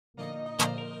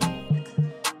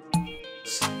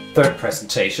third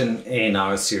presentation in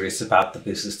our series about the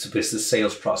business-to-business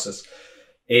sales process.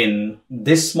 In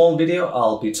this small video,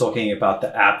 I'll be talking about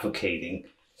the advocating.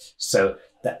 So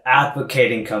the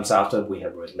advocating comes after we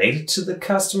have related to the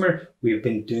customer. We've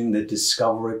been doing the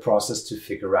discovery process to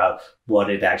figure out what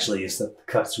it actually is that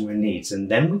the customer needs. And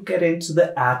then we get into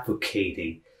the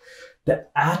advocating. The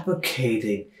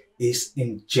advocating is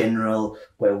in general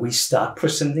where we start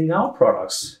presenting our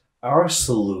products, our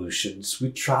solutions.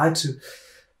 We try to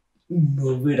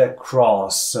move it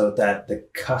across so that the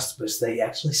customers, they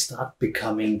actually start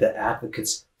becoming the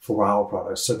advocates for our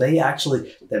products. So they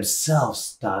actually themselves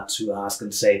start to ask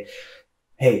and say,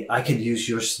 hey, I can use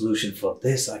your solution for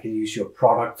this, I can use your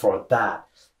product for that,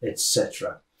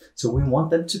 etc. So we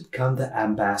want them to become the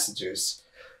ambassadors.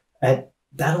 And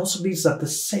that also means that the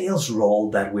sales role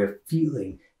that we're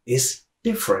feeling is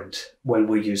different when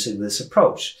we're using this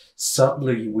approach.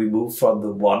 Suddenly we move from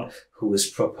the one who is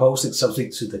proposing something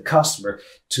to the customer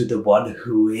to the one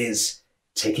who is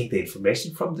taking the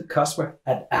information from the customer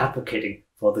and advocating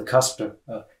for the customer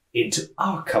into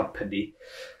our company.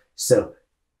 So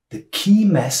the key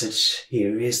message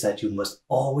here is that you must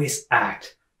always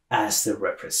act as the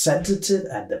representative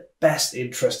and the best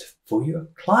interest for your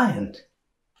client.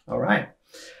 All right.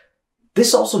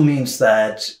 This also means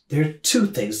that there are two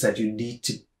things that you need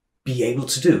to be able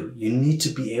to do. You need to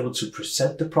be able to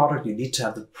present the product. You need to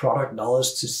have the product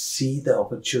knowledge to see the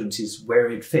opportunities where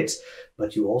it fits.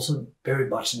 But you also very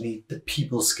much need the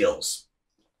people skills.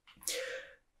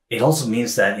 It also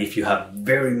means that if you have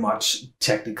very much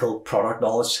technical product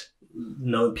knowledge,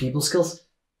 no people skills,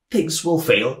 things will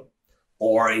fail.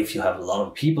 Or if you have a lot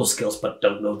of people skills but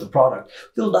don't know the product,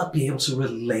 you'll not be able to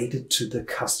relate it to the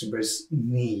customer's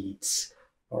needs.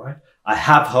 All right. I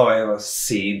have, however,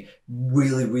 seen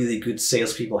really good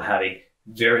salespeople having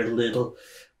very little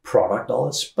product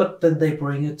knowledge, but then they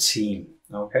bring a team.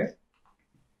 Okay.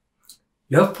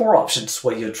 You have four options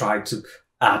when you're trying to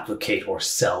advocate or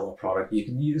sell a product. You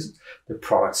can use the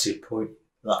product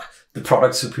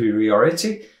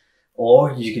superiority,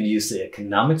 or you can use the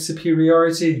economic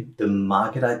superiority, the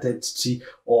market identity,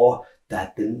 or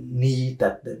that the need,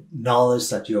 that the knowledge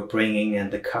that you're bringing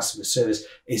and the customer service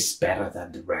is better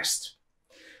than the rest.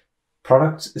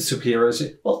 Product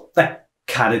superiority, well, that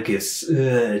kind of gives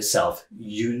itself.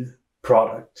 Your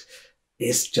product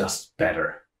is just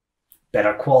better.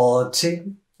 Better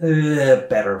quality,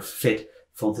 better fit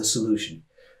for the solution.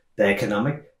 The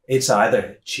economic, it's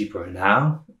either cheaper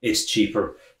now, it's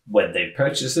cheaper when they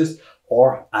purchase it,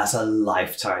 or as a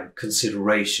lifetime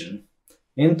consideration.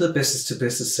 In the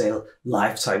business-to-business sale,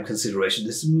 lifetime consideration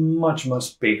is much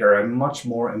bigger and much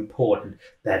more important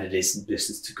than it is in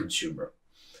business-to-consumer.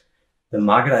 The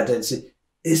market identity,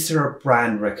 is there a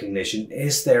brand recognition?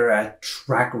 Is there a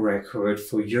track record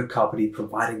for your company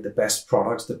providing the best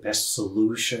products, the best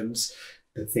solutions,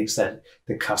 the things that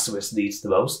the customers needs the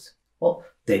most? Well,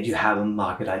 then you have a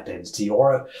market identity,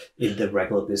 or in the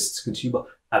regular business-to-consumer,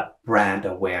 a brand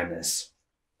awareness.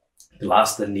 The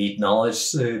last, the need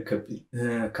knowledge,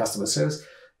 customer service,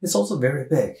 is also very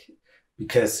big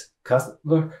because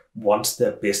customer wants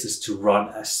their business to run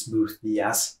as smoothly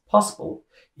as possible.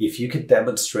 If you can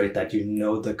demonstrate that you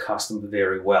know the customer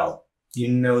very well, you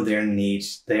know their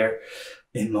needs, their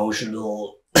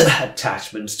emotional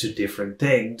attachments to different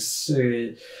things,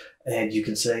 and you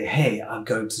can say, hey, I'm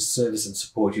going to service and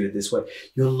support you in this way,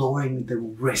 you're lowering the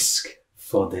risk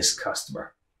for this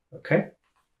customer. Okay.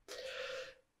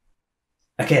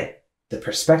 Again, the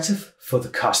perspective for the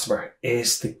customer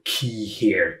is the key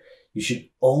here. You should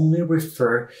only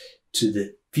refer to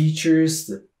the features,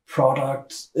 the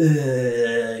product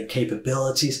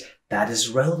capabilities that is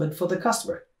relevant for the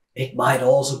customer. It might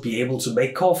also be able to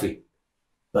make coffee.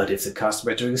 But if the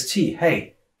customer drinks tea,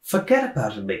 hey, forget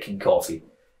about it making coffee.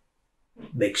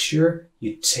 Make sure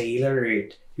you tailor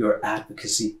your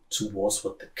advocacy towards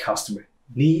what the customer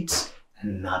needs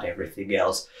and not everything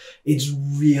else. It's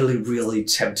really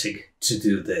tempting to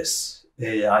do this.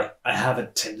 I have a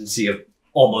tendency of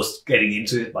almost getting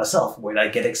into it myself when I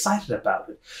get excited about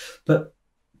it. But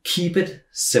keep it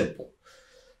simple.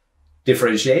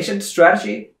 Differentiation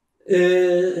strategy.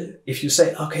 If you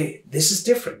say, okay, this is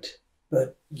different,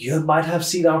 but you might have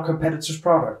seen our competitor's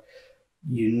product.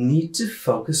 You need to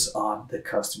focus on the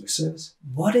customer service.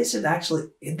 What is it actually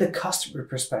in the customer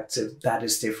perspective that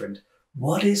is different?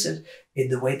 What is it in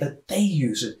the way that they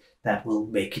use it that will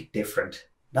make it different?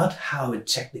 Not how it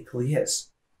technically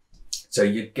is. So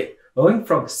you get going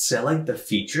from selling the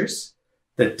features,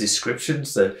 the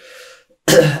descriptions, that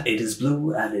it is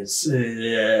blue and it's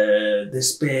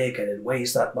this big and it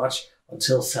weighs that much,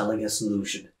 until selling a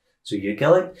solution. So you're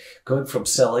going from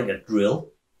selling a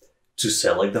drill to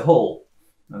selling the whole.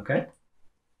 Okay.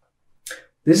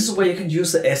 This is where you can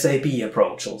use the SAB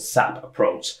approach or SAP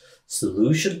approach.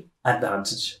 Solution,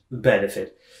 advantage,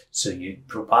 benefit. So you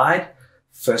provide,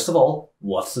 first of all,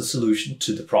 what's the solution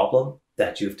to the problem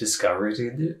that you've discovered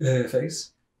in the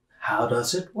phase? How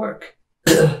does it work?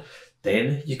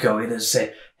 Then you go in and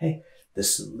say, hey,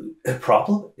 this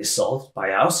problem is solved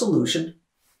by our solution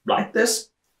like this.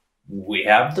 We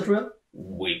have the drill,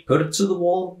 we put it to the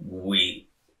wall, we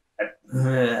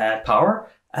add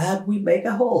power, and we make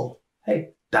a hole. Hey,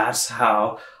 that's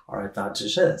how our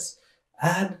advantage is.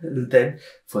 And then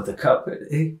for the company,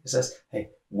 it says, hey,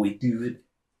 we do it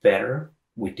better,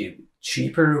 we do it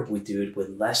cheaper, we do it with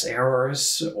less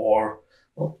errors, or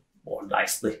well, more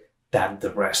nicely than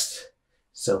the rest.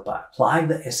 So by applying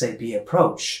the SAB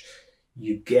approach,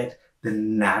 you get the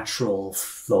natural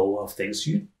flow of things.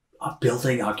 You are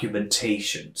building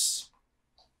argumentations.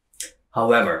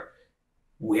 However,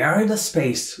 we are in a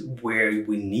space where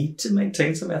we need to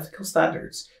maintain some ethical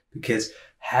standards, because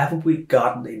have we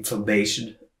gotten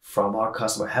information from our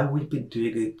customer? Have we been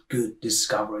doing a good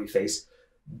discovery phase?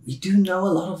 We do know a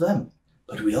lot of them,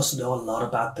 but we also know a lot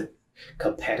about the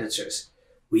competitors.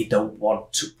 We don't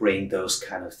want to bring those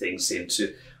kind of things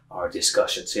into our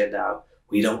discussions here now.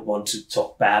 We don't want to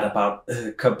talk bad about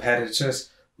competitors.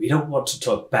 We don't want to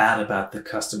talk bad about the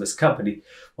customer's company.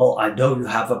 Well, I know you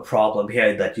have a problem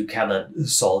here that you cannot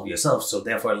solve yourself, so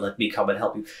therefore let me come and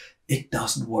help you. It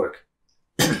doesn't work.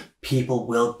 People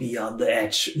will be on the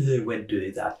edge when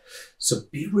doing that. So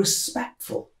be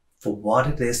respectful for what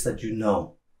it is that you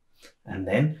know. And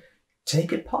then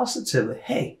take it positively.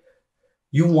 Hey,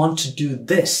 you want to do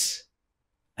this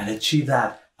and achieve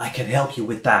that. I can help you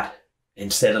with that.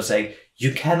 Instead of saying,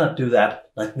 you cannot do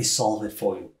that, let me solve it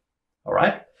for you. All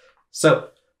right? So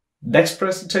next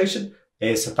presentation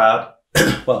is about,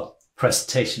 well,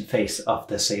 presentation phase of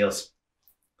the sales.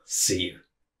 See you.